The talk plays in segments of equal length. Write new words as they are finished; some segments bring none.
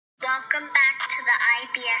Welcome back to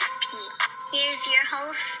the IBFP. Here's your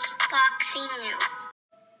host, Boxing News.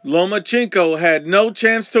 Lomachenko had no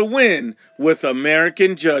chance to win with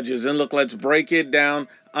American judges. And look, let's break it down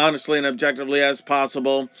honestly and objectively as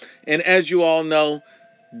possible. And as you all know,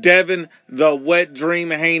 Devin, the wet dream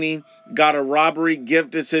Haney, got a robbery gift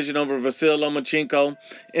decision over Vasyl Lomachenko.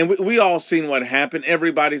 And we all seen what happened.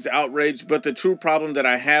 Everybody's outraged. But the true problem that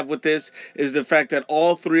I have with this is the fact that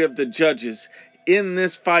all three of the judges in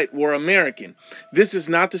this fight were American. This is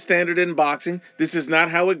not the standard in boxing. This is not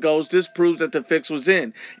how it goes. This proves that the fix was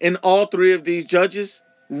in. And all three of these judges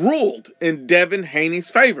ruled in Devin Haney's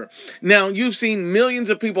favor. Now, you've seen millions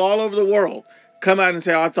of people all over the world come out and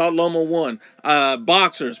say, I thought Loma won.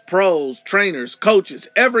 Boxers, pros, trainers, coaches,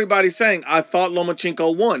 everybody saying, I thought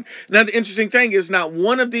Lomachenko won. Now, the interesting thing is not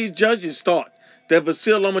one of these judges thought that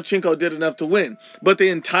Vasyl Lomachenko did enough to win. But the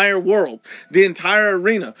entire world, the entire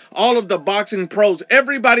arena, all of the boxing pros,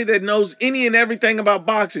 everybody that knows any and everything about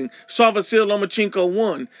boxing saw Vasyl Lomachenko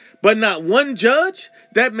won. But not one judge?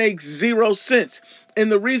 That makes zero sense.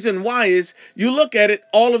 And the reason why is, you look at it,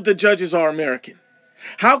 all of the judges are American.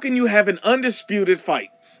 How can you have an undisputed fight,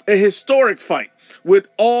 a historic fight, with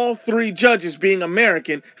all three judges being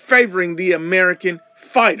American, favoring the American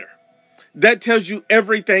fighter? That tells you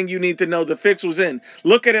everything you need to know. The fix was in.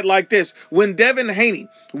 Look at it like this. When Devin Haney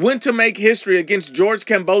went to make history against George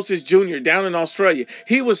Kambosos Jr. down in Australia,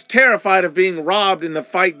 he was terrified of being robbed and the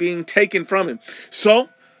fight being taken from him. So,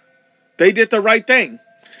 they did the right thing.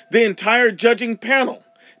 The entire judging panel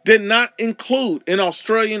did not include an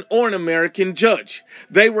Australian or an American judge.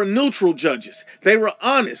 They were neutral judges. They were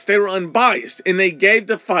honest. They were unbiased. And they gave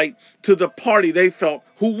the fight to the party they felt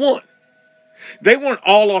who won. They weren't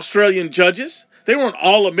all Australian judges. They weren't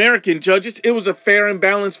all American judges. It was a fair and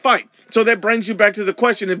balanced fight. So that brings you back to the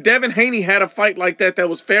question. If Devin Haney had a fight like that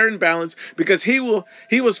was fair and balanced because he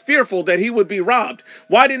was fearful that he would be robbed,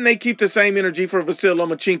 why didn't they keep the same energy for Vasyl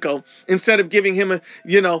Lomachenko instead of giving him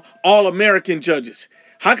all American judges?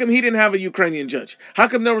 How come he didn't have a Ukrainian judge? How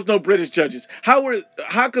come there was no British judges?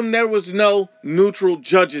 How come there was no neutral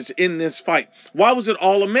judges in this fight? Why was it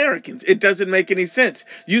all Americans? It doesn't make any sense.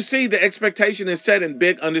 You see, the expectation is set in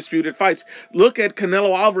big undisputed fights. Look at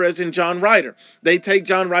Canelo Alvarez and John Ryder. They take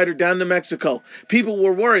John Ryder down to Mexico. People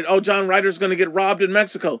were worried, oh, John Ryder's going to get robbed in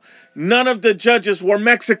Mexico. None of the judges were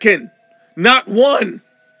Mexican. Not one.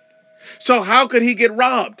 So how could he get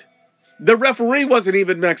robbed? The referee wasn't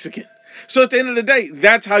even Mexican. So at the end of the day,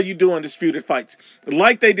 that's how you do undisputed fights.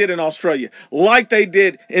 Like they did in Australia, like they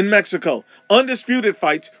did in Mexico. Undisputed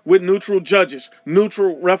fights with neutral judges,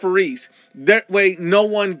 neutral referees. That way no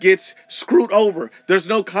one gets screwed over. There's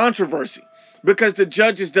no controversy because the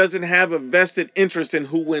judges doesn't have a vested interest in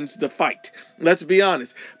who wins the fight. Let's be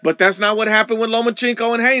honest. But that's not what happened with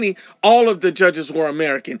Lomachenko and Haney. All of the judges were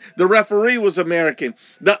American. The referee was American.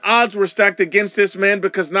 The odds were stacked against this man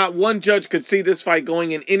because not one judge could see this fight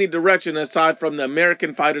going in any direction aside from the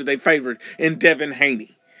American fighter they favored in Devin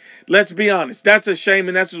Haney. Let's be honest. That's a shame,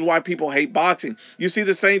 and that's why people hate boxing. You see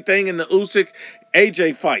the same thing in the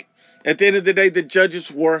Usyk-AJ fight. At the end of the day, the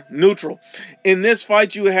judges were neutral. In this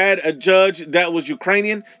fight, you had a judge that was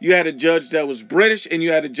Ukrainian, you had a judge that was British, and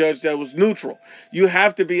you had a judge that was neutral. You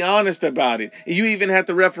have to be honest about it. You even had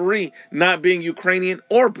the referee not being Ukrainian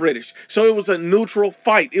or British. So it was a neutral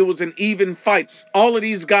fight. It was an even fight. All of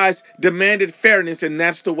these guys demanded fairness, and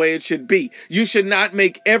that's the way it should be. You should not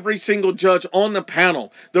make every single judge on the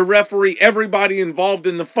panel, the referee, everybody involved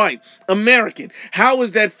in the fight, American. How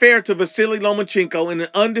is that fair to Vasyl Lomachenko in an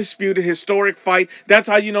undisputed historic fight? That's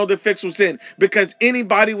how you know the fix was in. Because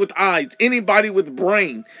anybody with eyes, anybody with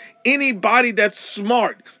brain, anybody that's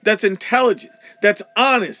smart, that's intelligent, that's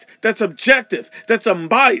honest, that's objective, that's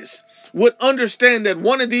unbiased, would understand that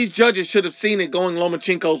one of these judges should have seen it going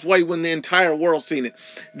Lomachenko's way when the entire world seen it.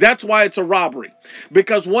 That's why it's a robbery.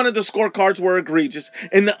 Because one of the scorecards were egregious,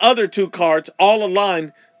 and the other two cards all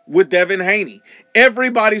aligned with Devin Haney.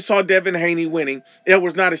 Everybody saw Devin Haney winning. There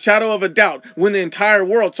was not a shadow of a doubt when the entire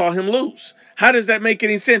world saw him lose. How does that make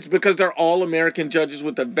any sense? Because they're all American judges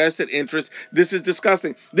with a vested interest. This is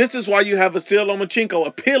disgusting. This is why you have Vasyl Lomachenko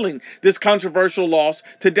appealing this controversial loss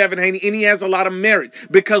to Devin Haney, and he has a lot of merit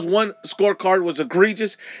because one scorecard was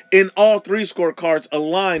egregious and all three scorecards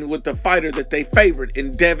aligned with the fighter that they favored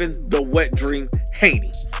in Devin the Wet Dream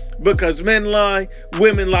Haney. Because men lie,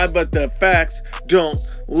 women lie, but the facts don't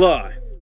lie.